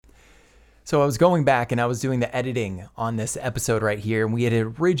So I was going back and I was doing the editing on this episode right here, and we had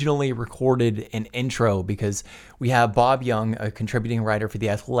originally recorded an intro because we have Bob Young, a contributing writer for The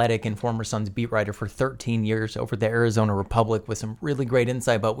Athletic and former Suns beat writer for 13 years over the Arizona Republic, with some really great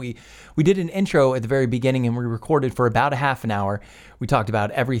insight. But we did an intro at the very beginning, and we recorded for about a half an hour. We talked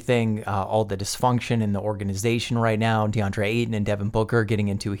about everything, all the dysfunction in the organization right now, DeAndre Ayton and Devin Booker getting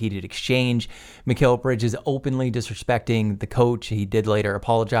into a heated exchange, Mikal Bridges openly disrespecting the coach. He did later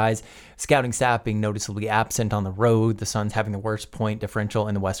apologize. Scouting staff being noticeably absent on the road, the Suns having the worst point differential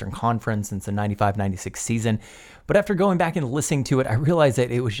in the Western Conference since the 95-96 season. But after going back and listening to it, I realized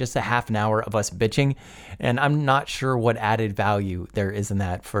that it was just a half an hour of us bitching, and I'm not sure what added value there is in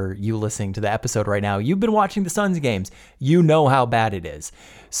that for you listening to the episode right now. You've been watching the Suns games. You know how bad it is.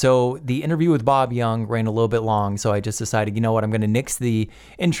 So the interview with Bob Young ran a little bit long, so I just decided, you know what, I'm going to nix the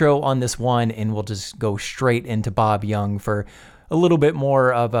intro on this one, and we'll just go straight into Bob Young for a little bit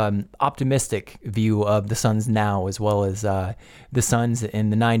more of an optimistic view of the Suns now, as well as the Suns in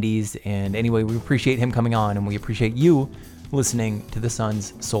the 90s. And anyway, we appreciate him coming on, and we appreciate you listening to the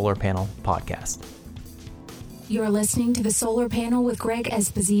Suns Solar Panel podcast. You're listening to the Solar Panel with Greg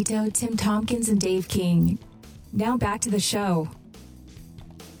Esposito, Tim Tompkins, and Dave King. Now back to the show.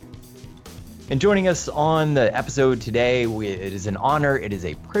 And joining us on the episode today, it is an honor, it is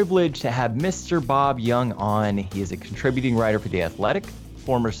a privilege to have Mr. Bob Young on. He is a contributing writer for The Athletic,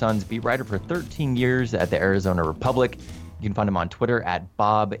 former Suns beat writer for 13 years at the Arizona Republic. You can find him on Twitter at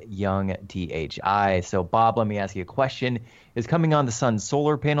BobYoungTHI. So Bob, let me ask you a question. Is coming on the Suns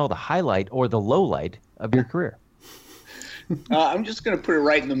Solar Panel the highlight or the low light of your career? I'm just going to put it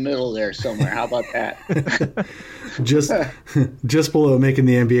right in the middle there somewhere. How about that? just below making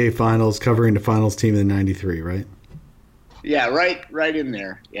the NBA Finals, covering the Finals team in '93, right? Yeah, right in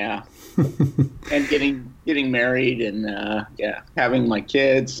there. Yeah, and getting married and having my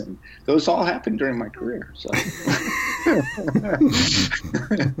kids, and those all happened during my career. So.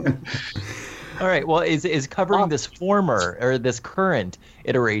 All right. Well, is covering this former or this current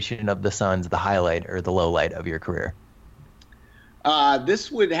iteration of the Suns the highlight or the low light of your career?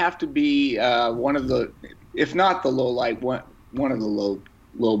 This would have to be one of the, if not the low light, one of the low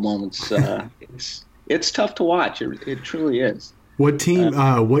moments. It's tough to watch. It truly is. What team?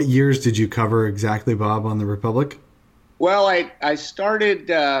 What years did you cover exactly, Bob, on the Republic? Well, I started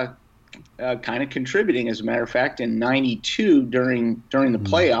kind of contributing, as a matter of fact, in '92 during the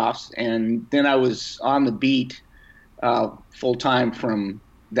playoffs, and then I was on the beat full time from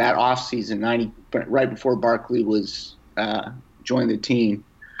that off season, right before Barkley was. Joined the team,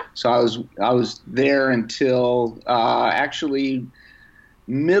 so I was there until actually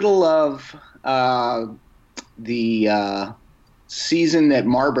middle of the season that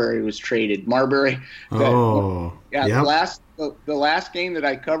Marbury was traded. The last game that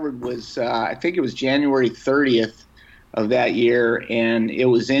I covered was I think it was January 30th of that year, and it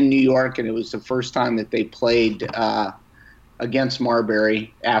was in New York, and it was the first time that they played against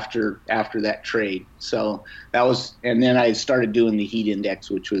Marbury after that trade. So that was, and then I started doing the Heat Index,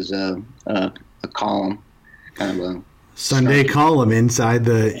 which was a column, kind of a Sunday column inside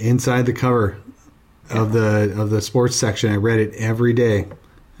the cover of the sports section. I read it every day,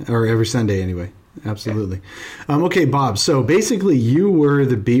 or every Sunday anyway. Absolutely. Okay, Bob. So basically, you were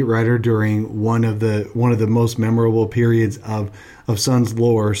the beat writer during one of the most memorable periods of Suns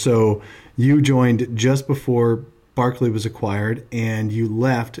lore. So you joined just before Barkley was acquired, and you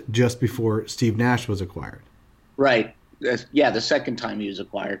left just before Steve Nash was acquired. Right. Yeah, the second time he was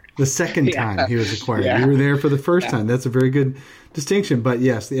acquired. The second time he was acquired. Yeah. You were there for the first time. That's a very good distinction. But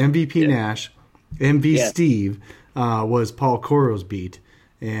yes, the MVP Nash, MV Steve was Paul Coro's beat,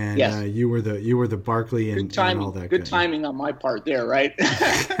 and you were the Barkley and all that. Good timing on my part there, right?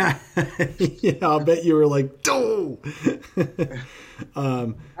 Yeah, I'll bet you were like, "Duh."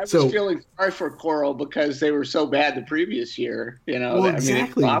 I was feeling sorry for Coro because they were so bad the previous year, Well,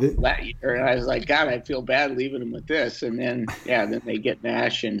 exactly. That year, and I was like, God, I feel bad leaving them with this. And then, then they get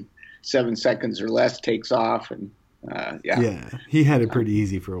Nash, and 7 seconds or less takes off, and he had it pretty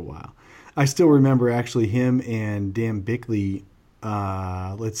easy for a while. I still remember actually him and Dan Bickley.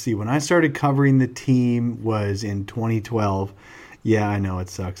 Let's see, when I started covering the team was in 2012. Yeah, I know it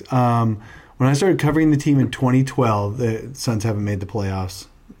sucks. When I started covering the team in 2012, the Suns haven't made the playoffs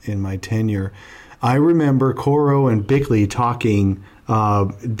in my tenure. I remember Coro and Bickley talking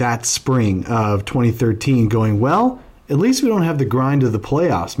that spring of 2013 going, well, at least we don't have the grind of the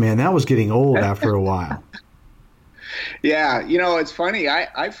playoffs, man. That was getting old after a while. Yeah, it's funny.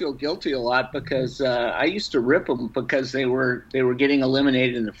 I feel guilty a lot because I used to rip them because they were getting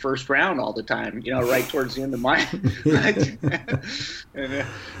eliminated in the first round all the time. Right towards the end of mine. and, and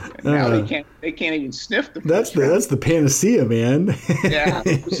now they can't even sniff the first round. That's the panacea, man. Yeah,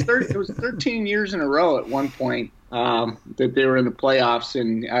 it was 13 years in a row at one point that they were in the playoffs,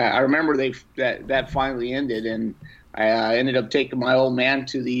 and I remember that finally ended, and I ended up taking my old man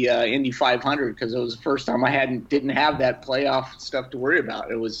to the Indy 500 because it was the first time I didn't have that playoff stuff to worry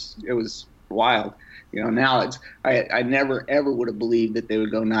about. It was wild. Now I never ever would have believed that they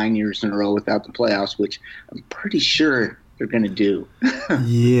would go 9 years in a row without the playoffs, which I'm pretty sure they're going to do.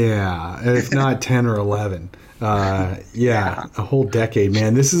 Yeah, if not 10 or 11. Yeah, a whole decade,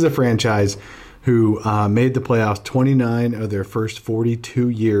 man. This is a franchise who made the playoffs 29 of their first 42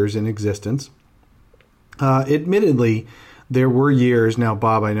 years in existence. Admittedly, there were years. Now,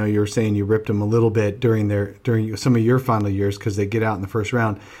 Bob, I know you were saying you ripped them a little bit during some of your final years because they get out in the first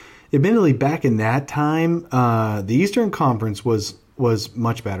round. Admittedly, back in that time, the Eastern Conference was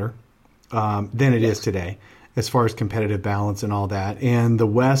much better than it is today, as far as competitive balance and all that. And the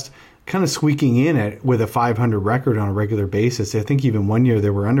West kind of squeaking in with a 500 record on a regular basis. I think even one year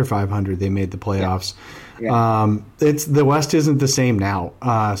they were under 500. They made the playoffs. Yeah. The West isn't the same now.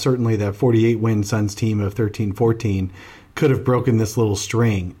 Certainly the 48-win Suns team of 13-14 could have broken this little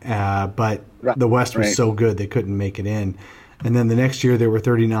string, but the West was so good they couldn't make it in. And then the next year they were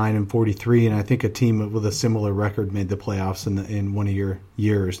 39-43, and I think a team with a similar record made the playoffs in one of your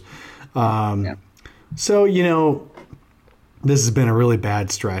years. So this has been a really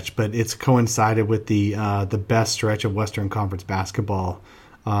bad stretch, but it's coincided with the best stretch of Western Conference basketball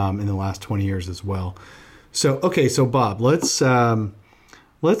in the last 20 years as well. So Bob, let's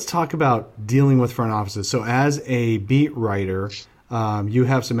talk about dealing with front offices. So as a beat writer, you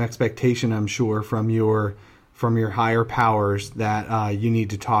have some expectation, I'm sure, from your higher powers that you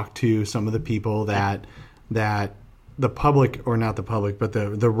need to talk to some of the people that the public, or not the public, but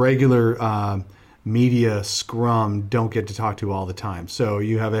the regular media scrum don't get to talk to all the time. So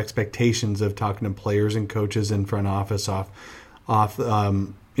you have expectations of talking to players and coaches in front office off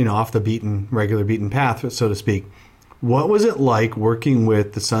the regular beaten path, so to speak. What was it like working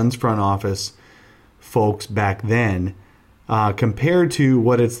with the Suns front office folks back then compared to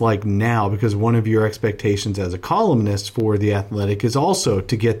what it's like now? Because one of your expectations as a columnist for The Athletic is also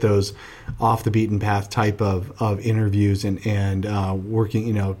to get those off the beaten path type of interviews and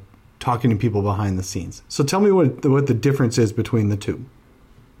working, talking to people behind the scenes. So tell me what the difference is between the two.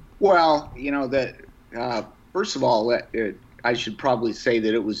 Well, first of all, I should probably say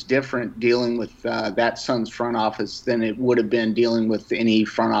that it was different dealing with that Suns front office than it would have been dealing with any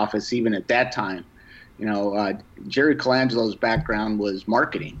front office even at that time. Jerry Colangelo's background was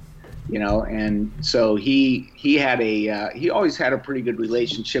marketing, and so he always had a pretty good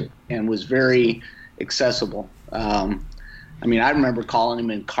relationship and was very accessible. I remember calling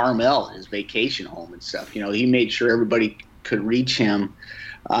him in Carmel, his vacation home and stuff. He made sure everybody could reach him.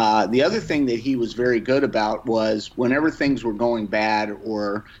 The other thing that he was very good about was whenever things were going bad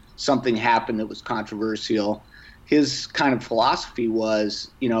or something happened that was controversial, his kind of philosophy was,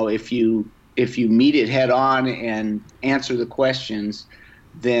 if you meet it head on and answer the questions,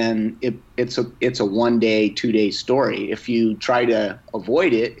 then it's a 1 day, 2 day story. If you try to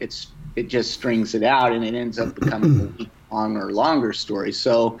avoid it, it just strings it out and it ends up becoming a week long or longer story.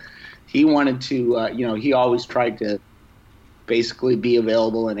 So he wanted to, he always tried to basically be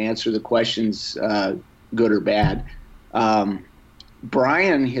available and answer the questions, good or bad.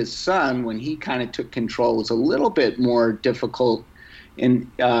 Brian, his son, when he kind of took control, was a little bit more difficult.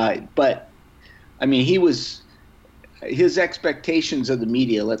 But his expectations of the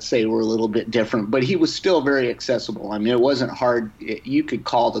media, let's say, were a little bit different, but he was still very accessible. It wasn't hard. You could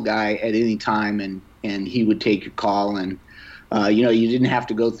call the guy at any time and he would take your call. And, you didn't have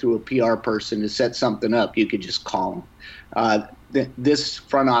to go through a PR person to set something up. You could just call him. This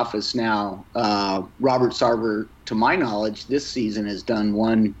front office now, Robert Sarver, to my knowledge, this season has done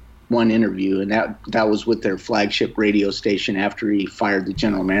one interview, and that was with their flagship radio station after he fired the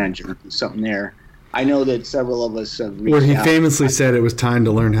general manager. Something there. I know that several of us have reached where he out. famously said it was time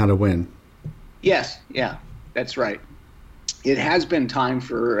to learn how to win. Yes, yeah, that's right. It has been time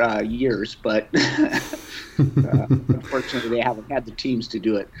for years, but unfortunately they haven't had the teams to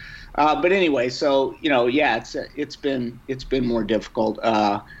do it. But anyway, so it's been more difficult.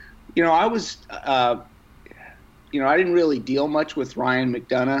 I didn't really deal much with Ryan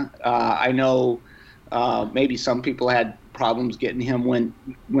McDonough. I know maybe some people had problems getting him when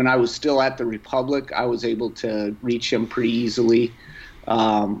I was still at the Republic. I was able to reach him pretty easily.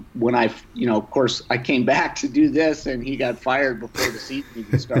 when of course, I came back to do this, and he got fired before the season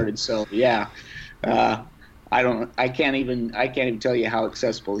even started. So yeah, I can't even tell you how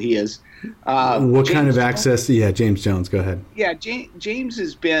accessible he is. What kind of access? Yeah, James Jones, go ahead. Yeah, James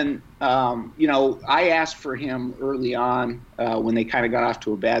has been, I asked for him early on when they kind of got off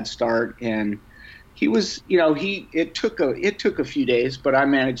to a bad start, and he was, it took a few days, but I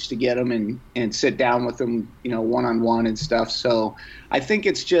managed to get him and sit down with him, one-on-one and stuff. So I think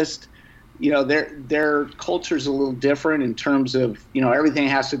it's just, their culture's a little different in terms of, everything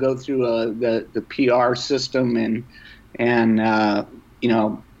has to go through the PR system and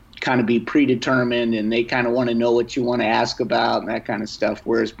kind of be predetermined, and they kind of want to know what you want to ask about and that kind of stuff.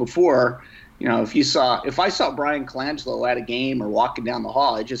 Whereas before, if I saw Brian Colangelo at a game or walking down the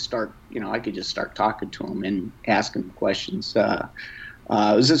hall, I could just start talking to him and asking him questions. It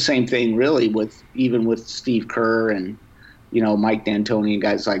was the same thing really with Steve Kerr and, Mike D'Antoni and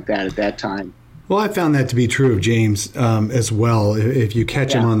guys like that at that time. Well, I found that to be true of James as well. If you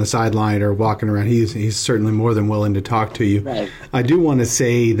catch him on the sideline or walking around, he's certainly more than willing to talk to you. Right. I do want to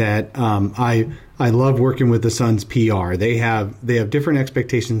say that I love working with the Suns PR. They have different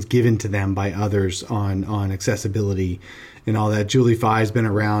expectations given to them by others on accessibility and all that. Julie Fye's been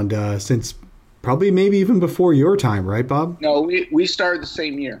around since probably maybe even before your time, right, Bob? No, we started the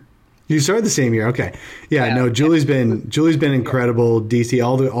same year. You started the same year, okay? Yeah, no. Julie's been incredible. DC,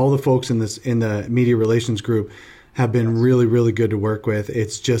 all the folks in the media relations group have been really, really good to work with.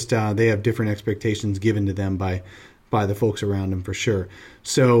 It's just they have different expectations given to them by the folks around them for sure.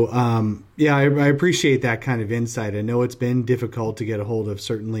 So I appreciate that kind of insight. I know it's been difficult to get a hold of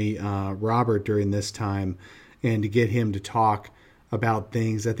certainly Robert during this time, and to get him to talk about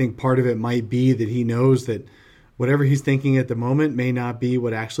things. I think part of it might be that he knows that whatever he's thinking at the moment may not be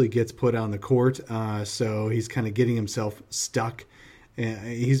what actually gets put on the court. So he's kind of getting himself stuck.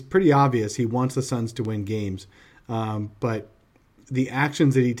 He's pretty obvious. He wants the Suns to win games. But the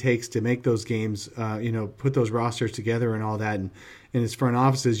actions that he takes to make those games, put those rosters together and all that, and his front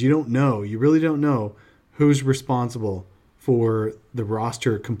offices, you really don't know who's responsible for the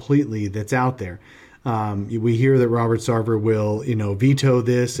roster completely that's out there. We hear that Robert Sarver will, veto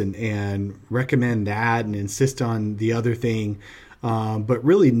this and recommend that and insist on the other thing. But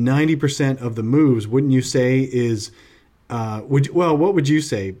really 90% of the moves, wouldn't you say, is, what would you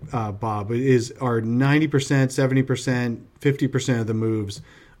say, Bob, are 90%, 70%, 50% of the moves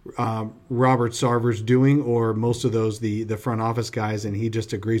Robert Sarver's doing, or most of those the front office guys, and he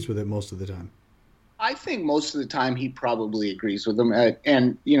just agrees with it most of the time? I think most of the time he probably agrees with them.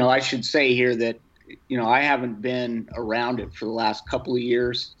 And I should say here that, I haven't been around it for the last couple of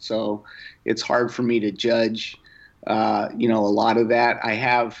years, so it's hard for me to judge, a lot of that. I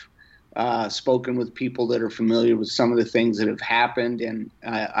have spoken with people that are familiar with some of the things that have happened, and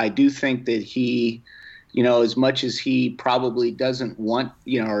I do think that he, as much as he probably doesn't want,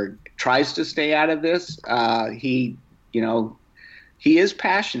 or tries to stay out of this, he is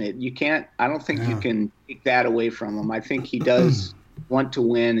passionate. I don't think you can take that away from him. I think he does want to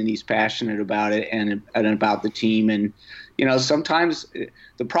win, and he's passionate about it and about the team. And sometimes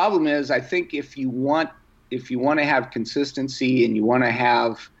the problem is, I think if you want to have consistency and you want to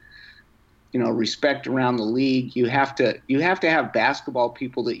have respect around the league, you have to have basketball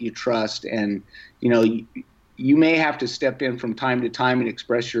people that you trust, and you may have to step in from time to time and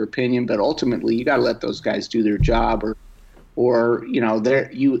express your opinion, but ultimately you got to let those guys do their job, or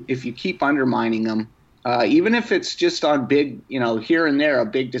if you keep undermining them, even if it's just on big, here and there, a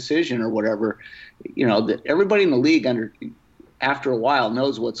big decision or whatever, that everybody in the league after a while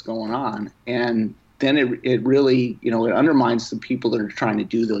knows what's going on. And then it really, it undermines the people that are trying to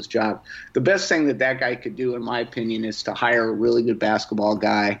do those jobs. The best thing that guy could do, in my opinion, is to hire a really good basketball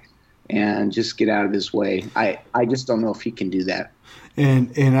guy and just get out of his way. I just don't know if he can do that.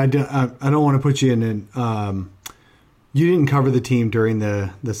 And I don't want to put you in you didn't cover the team during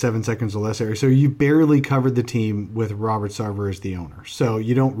the 7 seconds or less era, so you barely covered the team with Robert Sarver as the owner. So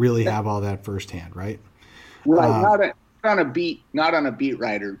you don't really have all that firsthand, right? Right. Not on a beat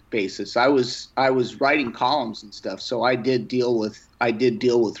writer basis. I was writing columns and stuff, so I did deal with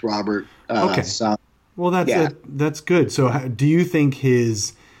Robert. Okay. Well, that's good. So do you think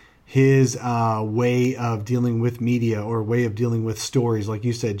his way of dealing with media, or way of dealing with stories, like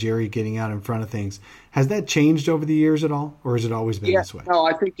you said, Jerry getting out in front of things, has that changed over the years at all, or has it always been this way? No,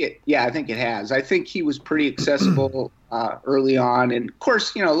 I think it has. I think he was pretty accessible early on, and of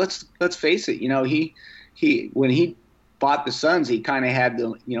course, let's face it, he when he bought the Suns, he kind of had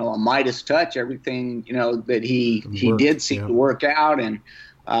the a Midas touch. Everything that he did seem to work out, and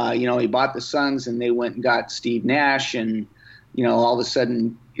he bought the Suns, and they went and got Steve Nash, and all of a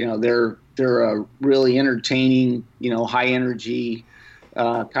sudden, they're a really entertaining, high energy,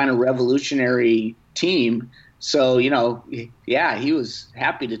 kind of revolutionary team. So, yeah, he was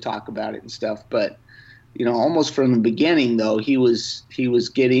happy to talk about it and stuff. But, almost from the beginning, though, he was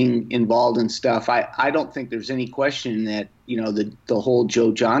getting involved in stuff. I don't think there's any question that, the whole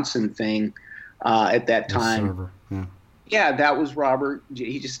Joe Johnson thing at that time. Yeah, that was Robert.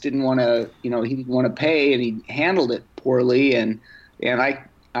 He just didn't want to, he didn't want to pay, and he handled it poorly. And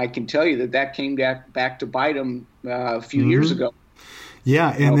I can tell you that came back to bite him a few years ago.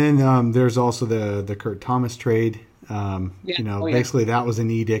 Yeah, and then there's also the Kurt Thomas trade. Basically that was an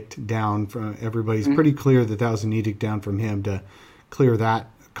edict down from everybody's pretty clear that was an edict down from him to clear that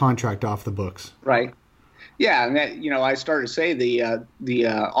contract off the books. Right. Yeah, and that, I started to say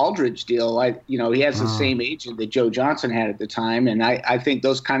the Aldridge deal. He has the same agent that Joe Johnson had at the time, and I think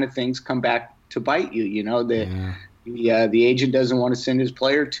those kind of things come back to bite you. The agent doesn't want to send his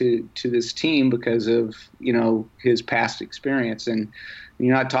player to this team because of his past experience, and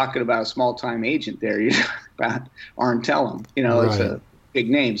you're not talking about a small time agent there. You're talking about Arn Tellem. It's a big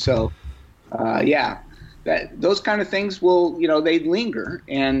name. So those kind of things will they linger,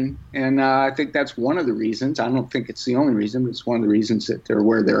 and I think that's one of the reasons. I don't think it's the only reason, but it's one of the reasons that they're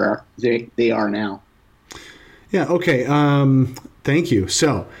where they are now. Yeah. Okay. Thank you.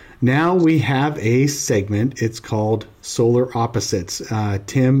 So. Now we have a segment. It's called Solar Opposites.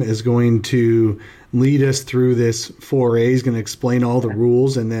 Tim is going to lead us through this foray. He's going to explain all the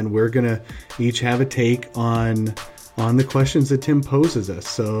rules, and then we're going to each have a take on the questions that Tim poses us.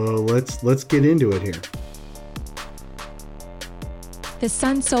 So let's get into it here. The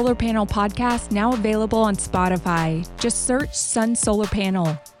Sun Solar Panel podcast, now available on Spotify. Just search Sun Solar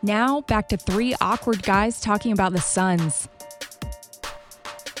Panel. Now back to three awkward guys talking about the Suns.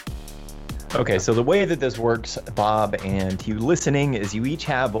 Okay, so the way that this works, Bob, and you listening, is you each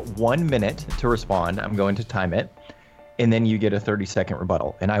have 1 minute to respond. I'm going to time it. And then you get a 30-second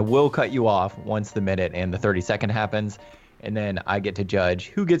rebuttal. And I will cut you off once the minute and the 30-second happens. And then I get to judge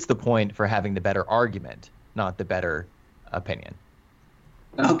who gets the point for having the better argument, not the better opinion.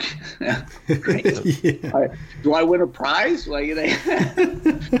 Okay. Yeah. Great. Yeah. Do I win a prize?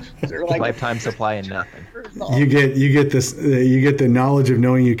 Is there lifetime supply and nothing? You get this. You get the knowledge of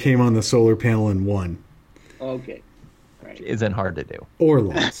knowing you came on the solar panel and won. Okay. Right. Isn't hard to do. Or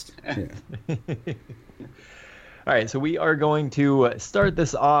lost. Yeah. All right. So we are going to start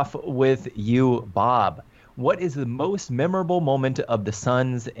this off with you, Bob. What is the most memorable moment of the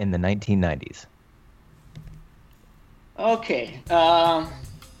Suns in the 1990s? Okay.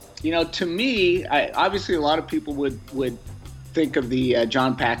 To me, obviously a lot of people would think of the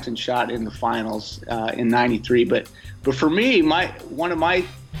John Paxson shot in the finals in '93, but for me, one of my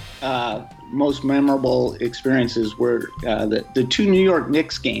most memorable experiences were the two New York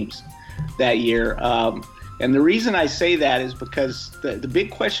Knicks games that year. And the reason I say that is because the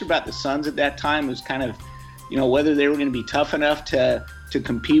big question about the Suns at that time was kind of, whether they were going to be tough enough to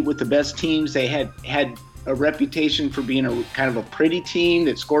compete with the best teams. They had a reputation for being a kind of a pretty team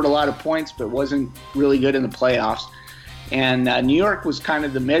that scored a lot of points but wasn't really good in the playoffs. And New York was kind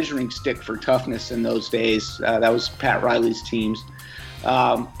of the measuring stick for toughness in those days. That was Pat Riley's teams.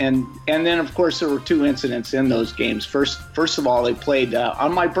 And then, of course, there were two incidents in those games. First of all, they played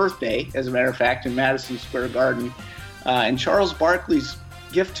on my birthday, as a matter of fact, in Madison Square Garden. And Charles Barkley's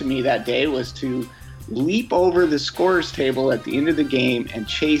gift to me that day was to leap over the scorer's table at the end of the game and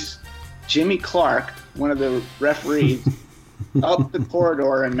chase Jimmy Clark, one of the referees, up the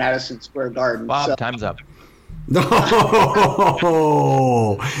corridor in Madison Square Garden. Bob, time's up.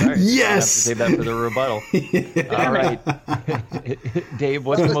 Oh, right, yes. Save that for the rebuttal. All right. Dave,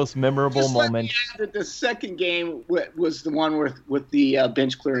 what's the most memorable moment? The second game was the one with the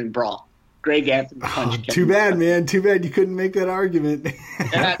bench clearing brawl. Greg Anthony punch. Too bad, man. Too bad you couldn't make that argument.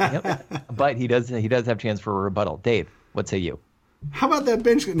 Yep. But he does have a chance for a rebuttal. Dave, what say you? How about that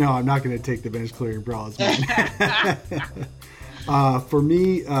bench? No, I'm not going to take the bench clearing brawl. For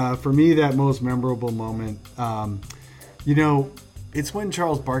me, that most memorable moment, it's when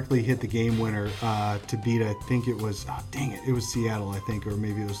Charles Barkley hit the game winner to beat, I think it was, it was Seattle, I think, or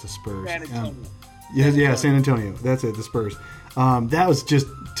maybe it was the Spurs. San Antonio. San Antonio. That's it, the Spurs. That was just,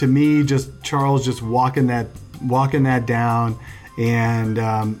 to me, just Charles just walking that down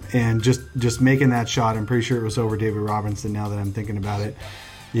and just making that shot. I'm pretty sure it was over David Robinson now that I'm thinking about it.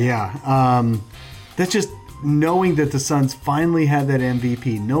 Yeah. That's just knowing that the Suns finally had that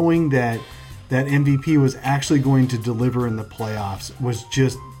MVP, knowing that MVP was actually going to deliver in the playoffs was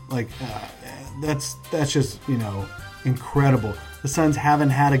just like, that's just, incredible. The Suns haven't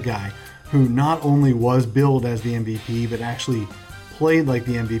had a guy who not only was billed as the MVP, but actually played like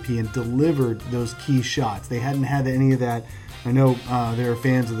the MVP and delivered those key shots. They hadn't had any of that. I know there are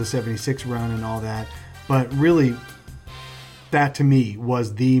fans of the 76 run and all that, but really, that to me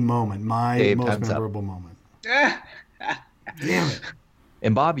was the moment, my Dave, most time's memorable moment. Damn it.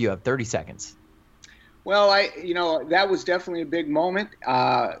 And Bob, you have 30 seconds. Well, that was definitely a big moment.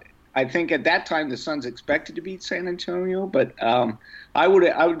 I think at that time the Suns expected to beat San Antonio, but I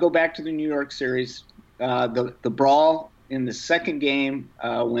would go back to the New York series, the brawl in the second game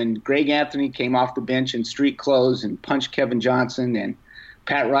when Greg Anthony came off the bench in street clothes and punched Kevin Johnson, and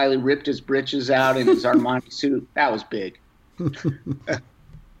Pat Riley ripped his britches out in his Armani suit. That was big. All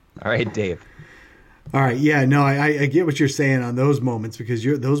right, Dave. All right, yeah, no, I get what you're saying on those moments, because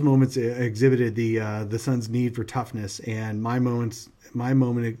those moments exhibited the Suns' need for toughness, and my moment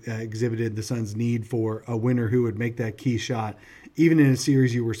exhibited the Suns' need for a winner who would make that key shot, even in a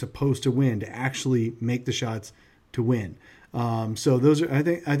series you were supposed to win, to actually make the shots to win. So those are, I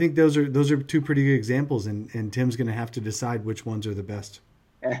think those are two pretty good examples, and Tim's going to have to decide which ones are the best.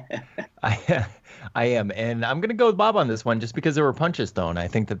 I am, and I'm going to go with Bob on this one just because there were punches thrown. I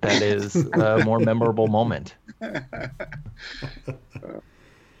think that is a more memorable moment.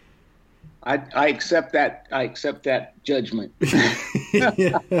 I accept that. I accept that judgment.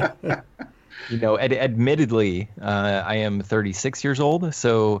 Admittedly, I am 36 years old,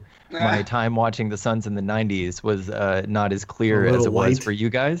 so my time watching the Suns in the 90s was not as clear as it was for you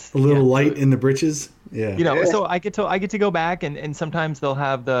guys. A little light in the britches. Yeah. So I get to go back, and sometimes they'll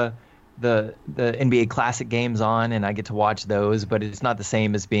have the NBA Classic games on, and I get to watch those, but it's not the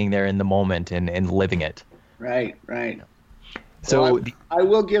same as being there in the moment and living it. Right. So well, I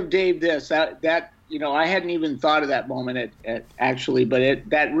will give Dave this, that I hadn't even thought of that moment actually, but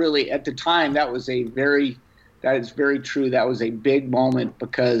that really at the time that is very true. That was a big moment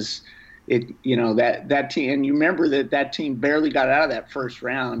because that team, and you remember that team barely got out of that first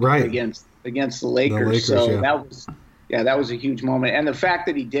round against the Lakers. That was a huge moment, and the fact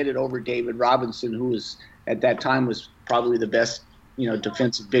that he did it over David Robinson, who was at that time was probably the best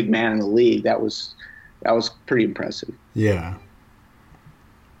defensive big man in the league. That was pretty impressive. Yeah.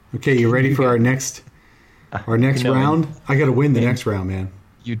 Okay, you ready for our next round? I got to win the next round, man.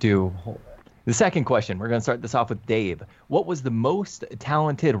 You do. The second question, we're going to start this off with Dave. What was the most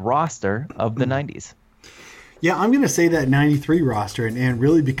talented roster of the 90s? Yeah, I'm going to say that 93 roster, and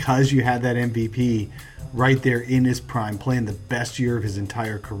really because you had that MVP right there in his prime, playing the best year of his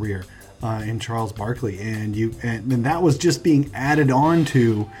entire career in Charles Barkley. And that was just being added on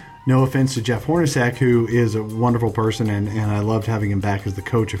to. No offense to Jeff Hornacek, who is a wonderful person, and I loved having him back as the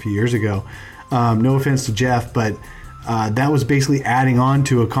coach a few years ago. No offense to Jeff, but that was basically adding on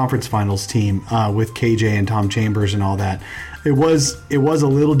to a conference finals team with KJ and Tom Chambers and all that. It was a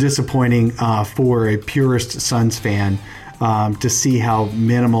little disappointing for a purist Suns fan to see how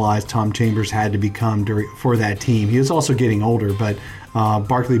minimalized Tom Chambers had to become for that team. He was also getting older, but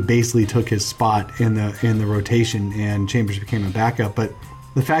Barkley basically took his spot in the rotation, and Chambers became a backup. But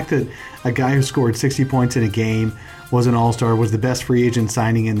the fact that a guy who scored 60 points in a game, was an all-star, was the best free agent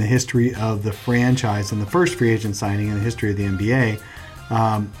signing in the history of the franchise, and the first free agent signing in the history of the NBA,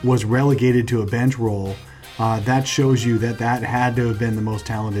 was relegated to a bench role. That shows you that had to have been the most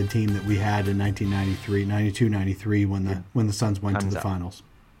talented team that we had in 1993, 92, 93 when the Suns went to the finals.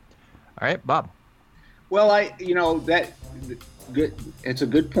 All right, Bob. Well, it's a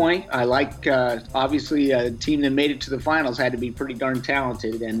good point. I like, obviously, a team that made it to the finals had to be pretty darn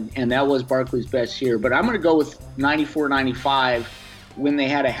talented, and that was Barkley's best year. But I'm going to go with 94-95 when they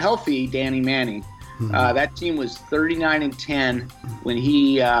had a healthy Danny Manning. That team was 39-10 when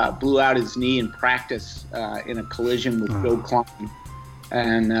he blew out his knee in practice in a collision with Joe Klein.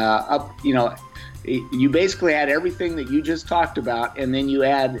 And you basically had everything that you just talked about, and then you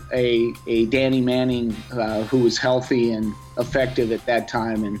add a Danny Manning who was healthy and effective at that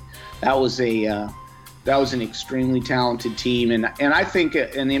time, and that was an extremely talented team, and I think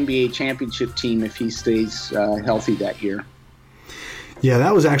an NBA championship team if he stays healthy that year. Yeah,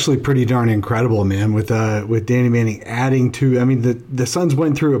 that was actually pretty darn incredible, man. With Danny Manning adding to, I mean, the Suns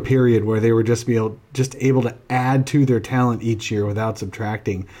went through a period where they were just able to add to their talent each year without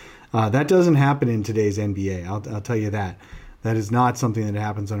subtracting. That doesn't happen in today's NBA. I'll tell you that. That is not something that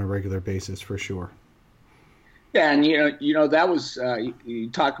happens on a regular basis for sure. Yeah, and that was you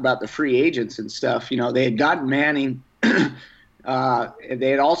talk about the free agents and stuff. They had gotten Manning. They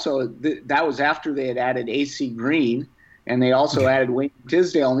had also that was after they had added AC Green, and they also added Wayne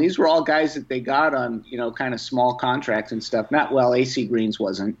Tisdale, and these were all guys that they got on kind of small contracts and stuff. Not well, AC Green's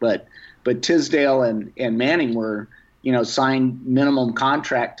wasn't, but Tisdale and Manning were sign minimum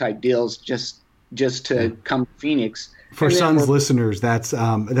contract type deals just to come to Phoenix. For Suns listeners, that's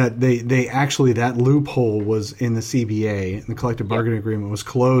they actually, that loophole was in the CBA, and the collective bargaining agreement was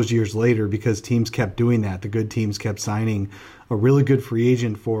closed years later because teams kept doing that. The good teams kept signing a really good free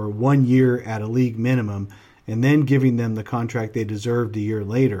agent for 1 year at a league minimum, and then giving them the contract they deserved a year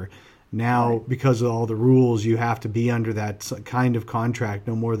later. Now, because of all the rules, you have to be under that kind of contract,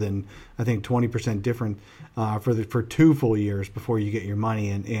 no more than, I think, 20% different for 2 full years before you get your money.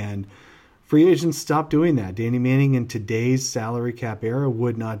 And free agents stopped doing that. Danny Manning in today's salary cap era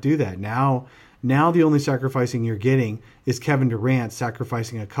would not do that. Now the only sacrificing you're getting is Kevin Durant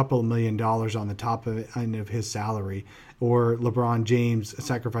sacrificing a couple of $1 million on the top end of his salary, or LeBron James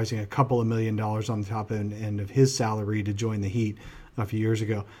sacrificing a couple of $1 million on the top end of his salary to join the Heat a few years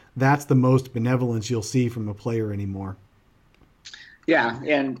ago. That's the most benevolence you'll see from a player anymore. Yeah,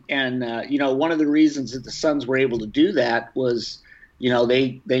 and one of the reasons that the Suns were able to do that was,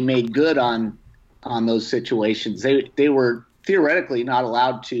 they made good on those situations. They were theoretically not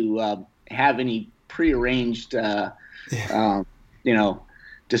allowed to have any prearranged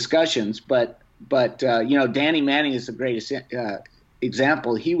discussions, but Danny Manning is the greatest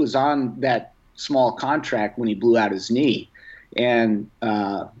example. He was on that small contract when he blew out his knee, and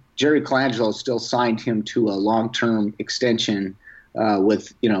Jerry Colangelo still signed him to a long-term extension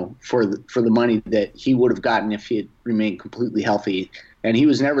with for the money that he would have gotten if he had remained completely healthy. And he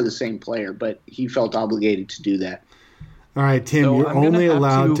was never the same player, but he felt obligated to do that. All right, Tim, so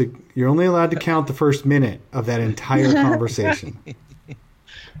you're only allowed to count the first minute of that entire conversation.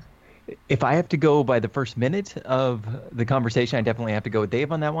 If I have to go by the first minute of the conversation, I definitely have to go with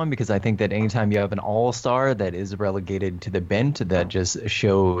Dave on that one, because I think that anytime you have an all-star that is relegated to the bench, that just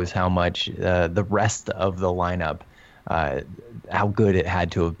shows how much the rest of the lineup, how good it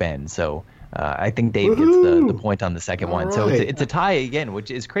had to have been. So I think Dave gets the point on the second one. Right. So it's a tie again,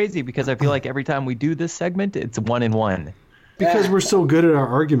 which is crazy because I feel like every time we do this segment, it's 1-1. Because we're so good at our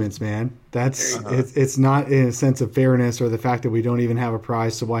arguments, man. That's it's not in a sense of fairness or the fact that we don't even have a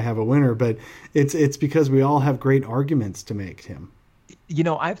prize, so why have a winner? But it's because we all have great arguments to make, Tim.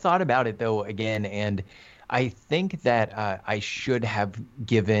 I've thought about it though again, and I think that I should have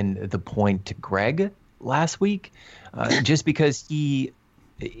given the point to Greg last week, just because he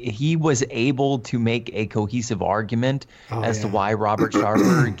was able to make a cohesive argument to why Robert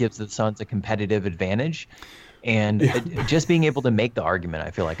Sarver gives the Suns a competitive advantage. And just being able to make the argument,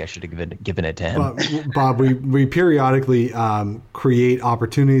 I feel like I should have given it to him. Bob, we periodically create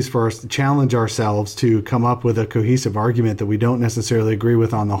opportunities for us to challenge ourselves to come up with a cohesive argument that we don't necessarily agree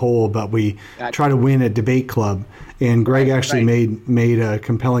with on the whole, but we try to win at Debate Club. And Greg actually made a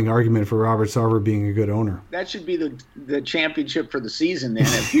compelling argument for Robert Sarver being a good owner. That should be the championship for the season then.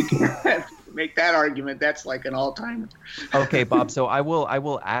 If you can make that argument, that's like an all-timer. Okay, Bob. So I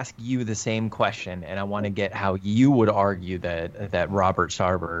will ask you the same question, and I want to get how you would argue that Robert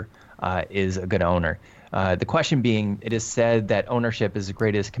Sarver is a good owner. The question being, it is said that ownership is the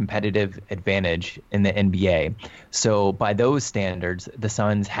greatest competitive advantage in the NBA. So by those standards, the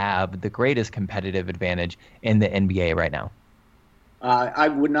Suns have the greatest competitive advantage in the NBA right now. I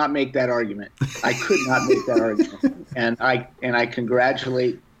would not make that argument. I could not make that argument, and I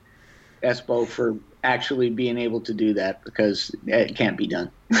congratulate Espo for actually being able to do that, because it can't be done.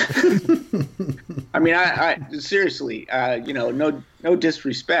 I mean, I seriously, no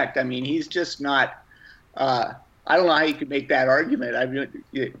disrespect. I mean, he's just not. I don't know how you could make that argument. I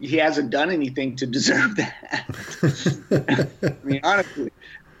mean, he hasn't done anything to deserve that. I mean, honestly.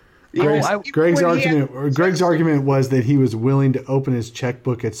 Greg's argument was that he was willing to open his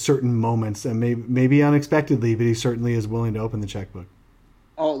checkbook at certain moments, and maybe unexpectedly, but he certainly is willing to open the checkbook.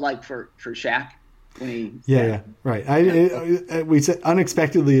 Oh, like for Shaq? Yeah, right. We said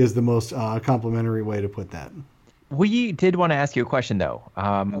unexpectedly is the most complimentary way to put that. We did want to ask you a question, though.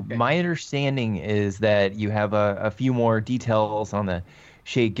 Okay. My understanding is that you have a few more details on the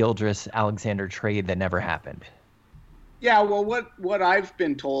Shai Gilgeous-Alexander trade that never happened. Yeah, well, what I've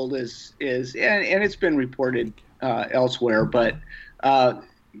been told is and it's been reported elsewhere, but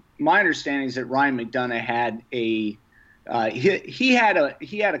my understanding is that Ryan McDonough had he had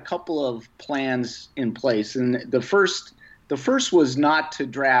a couple of plans in place, and the first was not to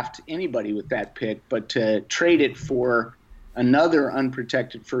draft anybody with that pick, but to trade it for another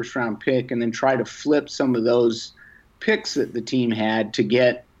unprotected first round pick, and then try to flip some of those picks that the team had to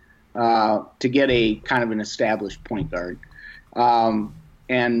get a kind of an established point guard.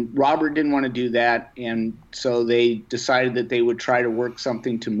 And Robert didn't want to do that, and so they decided that they would try to work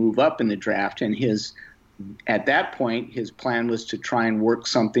something to move up in the draft. And at that point, his plan was to try and work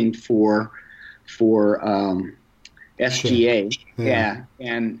something for SGA. Sure. Yeah.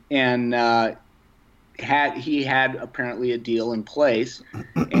 And he had apparently a deal in place,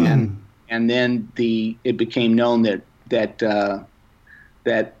 and then it became known that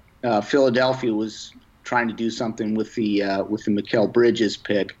Philadelphia was trying to do something with the Mikal Bridges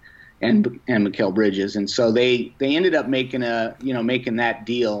pick and Mikal Bridges, and so they ended up making that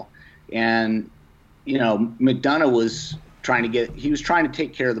deal, and McDonough was trying to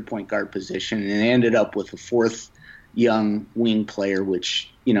take care of the point guard position, and ended up with a fourth young wing player, which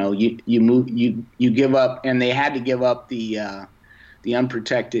you give up, and they had to give up the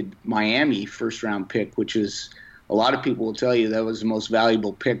unprotected Miami first round pick, which is, a lot of people will tell you, that was the most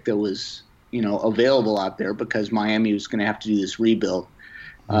valuable pick that was available out there, because Miami was going to have to do this rebuild.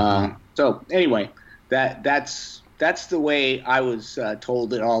 So anyway, that's the way I was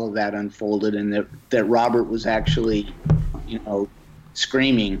told that all of that unfolded, and that Robert was actually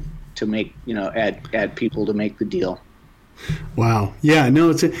screaming to make at people to make the deal. Wow. Yeah,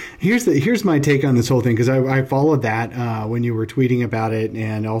 no, here's my take on this whole thing, because I followed that when you were tweeting about it,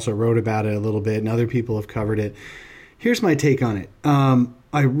 and also wrote about it a little bit, and other people have covered it. Here's my take on it.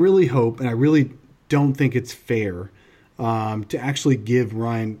 I really hope, and I really don't think it's fair to actually give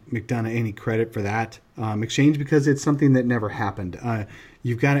Ryan McDonough any credit for that exchange, because it's something that never happened.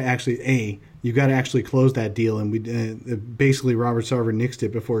 You've got to actually close that deal, and basically Robert Sarver nixed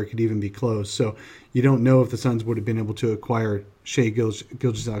it before it could even be closed. So you don't know if the Suns would have been able to acquire Shai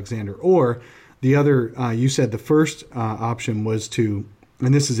Gilgeous-Alexander, or the other. You said the first option was to,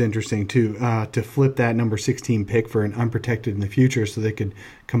 and this is interesting too, to flip that number 16 pick for an unprotected in the future, so they could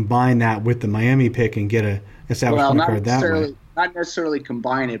combine that with the Miami pick and get a established point guard that way. Not necessarily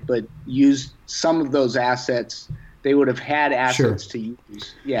combine it, but use some of those assets. They would have had assets to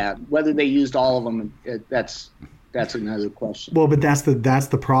use. Yeah, whether they used all of them, that's another question. Well, but that's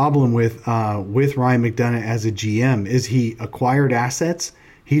the problem with Ryan McDonough as a GM, is he acquired assets.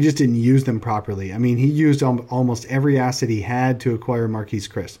 He just didn't use them properly. I mean, he used almost every asset he had to acquire Marquise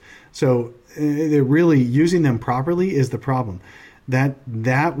Chriss. So really using them properly is the problem.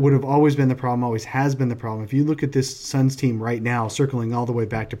 That would have always been the problem, always has been the problem. If you look at this Suns team right now, circling all the way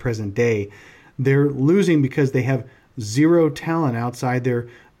back to present day, they're losing because they have zero talent outside their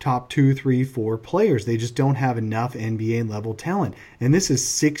top 2, 3, 4 players. They just don't have enough NBA level talent. And this is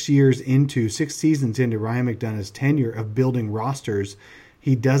 6 seasons into Ryan McDonough's tenure of building rosters.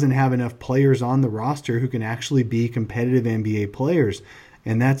 He doesn't have enough players on the roster who can actually be competitive NBA players.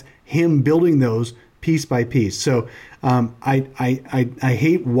 And that's him building those piece by piece. So I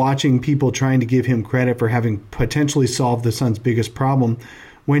hate watching people trying to give him credit for having potentially solved the Suns' biggest problem,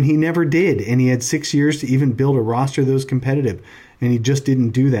 when he never did, and he had 6 years to even build a roster that was competitive, and he just didn't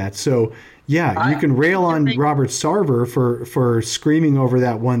do that. So, yeah, you can rail on Robert Sarver for screaming over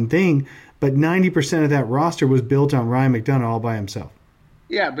that one thing, but 90% of that roster was built on Ryan McDonough all by himself.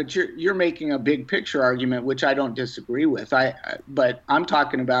 Yeah, but you're making a big picture argument, which I don't disagree with. But I'm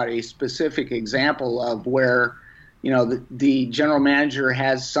talking about a specific example of where, the general manager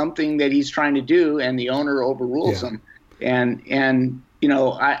has something that he's trying to do, and the owner overrules him, and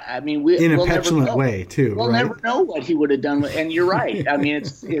I mean, we'll petulant never know. way too. We'll never know what he would have done. And you're right. I mean,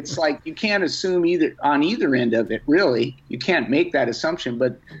 it's like you can't assume on either end of it. Really, you can't make that assumption.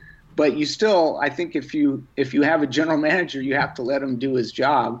 But you still, I think, if you have a general manager, you have to let him do his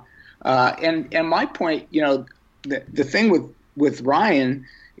job. And my point, the thing with Ryan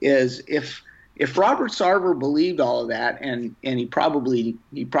is if Robert Sarver believed all of that, and he probably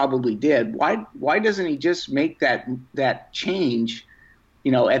did, why doesn't he just make that change?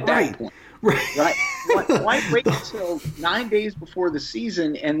 At that point, right? Why wait until 9 days before the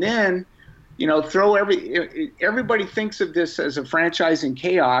season, and then, throw everybody thinks of this as a franchise in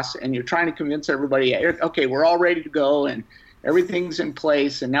chaos, and you're trying to convince everybody, okay, we're all ready to go, and everything's in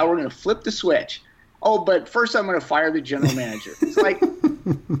place, and now we're going to flip the switch. Oh, but first I'm going to fire the general manager. It's like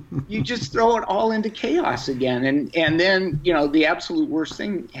you just throw it all into chaos again, and then the absolute worst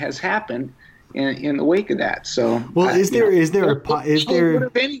thing has happened in the wake of that. So, well, is there would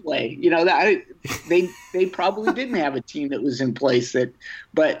have anyway? They probably didn't have a team that was in place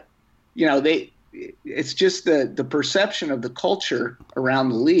but it's just the perception of the culture around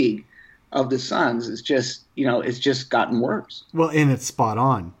the league of the Suns is just it's just gotten worse. Well, and it's spot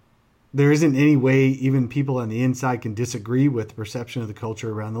on. There isn't any way even people on the inside can disagree with the perception of the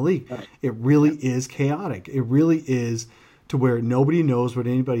culture around the league. Right. It really is chaotic. It really is, to where nobody knows what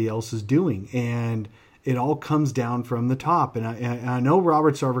anybody else is doing, and it all comes down from the top. And I know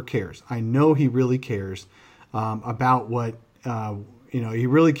Robert Sarver cares. I know he really cares about what he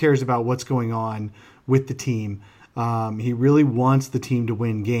really cares about what's going on with the team. He really wants the team to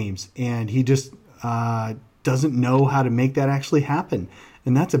win games, and he just doesn't know how to make that actually happen.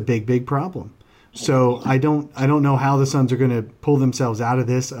 And that's a big, big problem. So I don't know how the Suns are going to pull themselves out of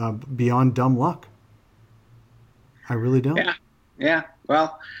this beyond dumb luck. I really don't. Yeah.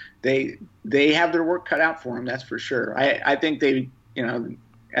 Well, they have their work cut out for them. That's for sure. I think they,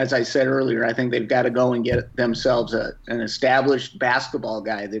 as I said earlier, I think they've got to go and get themselves an established basketball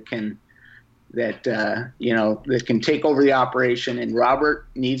guy that can take over the operation. And Robert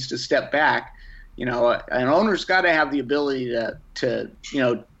needs to step back. An owner's got to have the ability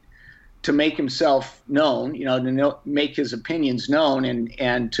to make himself known, to make his opinions known,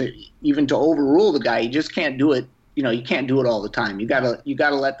 and to overrule the guy. You just can't do it. You can't do it all the time. You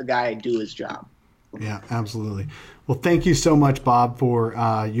gotta let the guy do his job. Yeah, absolutely. Well, thank you so much, Bob, for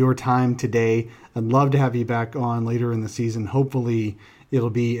your time today. I'd love to have you back on later in the season. Hopefully, it'll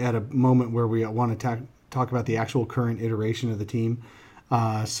be at a moment where we want to talk about the actual current iteration of the team.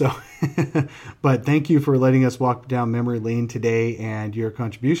 But thank you for letting us walk down memory lane today and your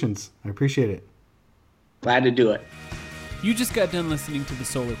contributions. I appreciate it. Glad to do it. You just got done listening to The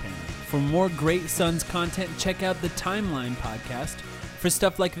Solar Panel. For more great Suns content, check out the Timeline podcast for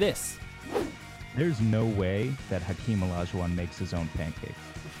stuff like this. There's no way that Hakeem Olajuwon makes his own pancakes.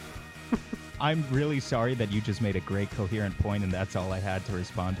 I'm really sorry that you just made a great coherent point and that's all I had to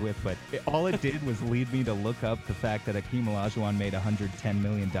respond with, but all it did was lead me to look up the fact that Hakeem Olajuwon made $110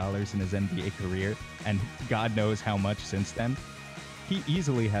 million in his NBA career, and God knows how much since then. He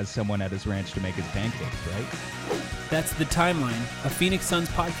easily has someone at his ranch to make his pancakes, right? That's The Timeline, a Phoenix Suns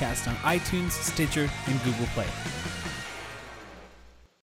podcast on iTunes, Stitcher, and Google Play.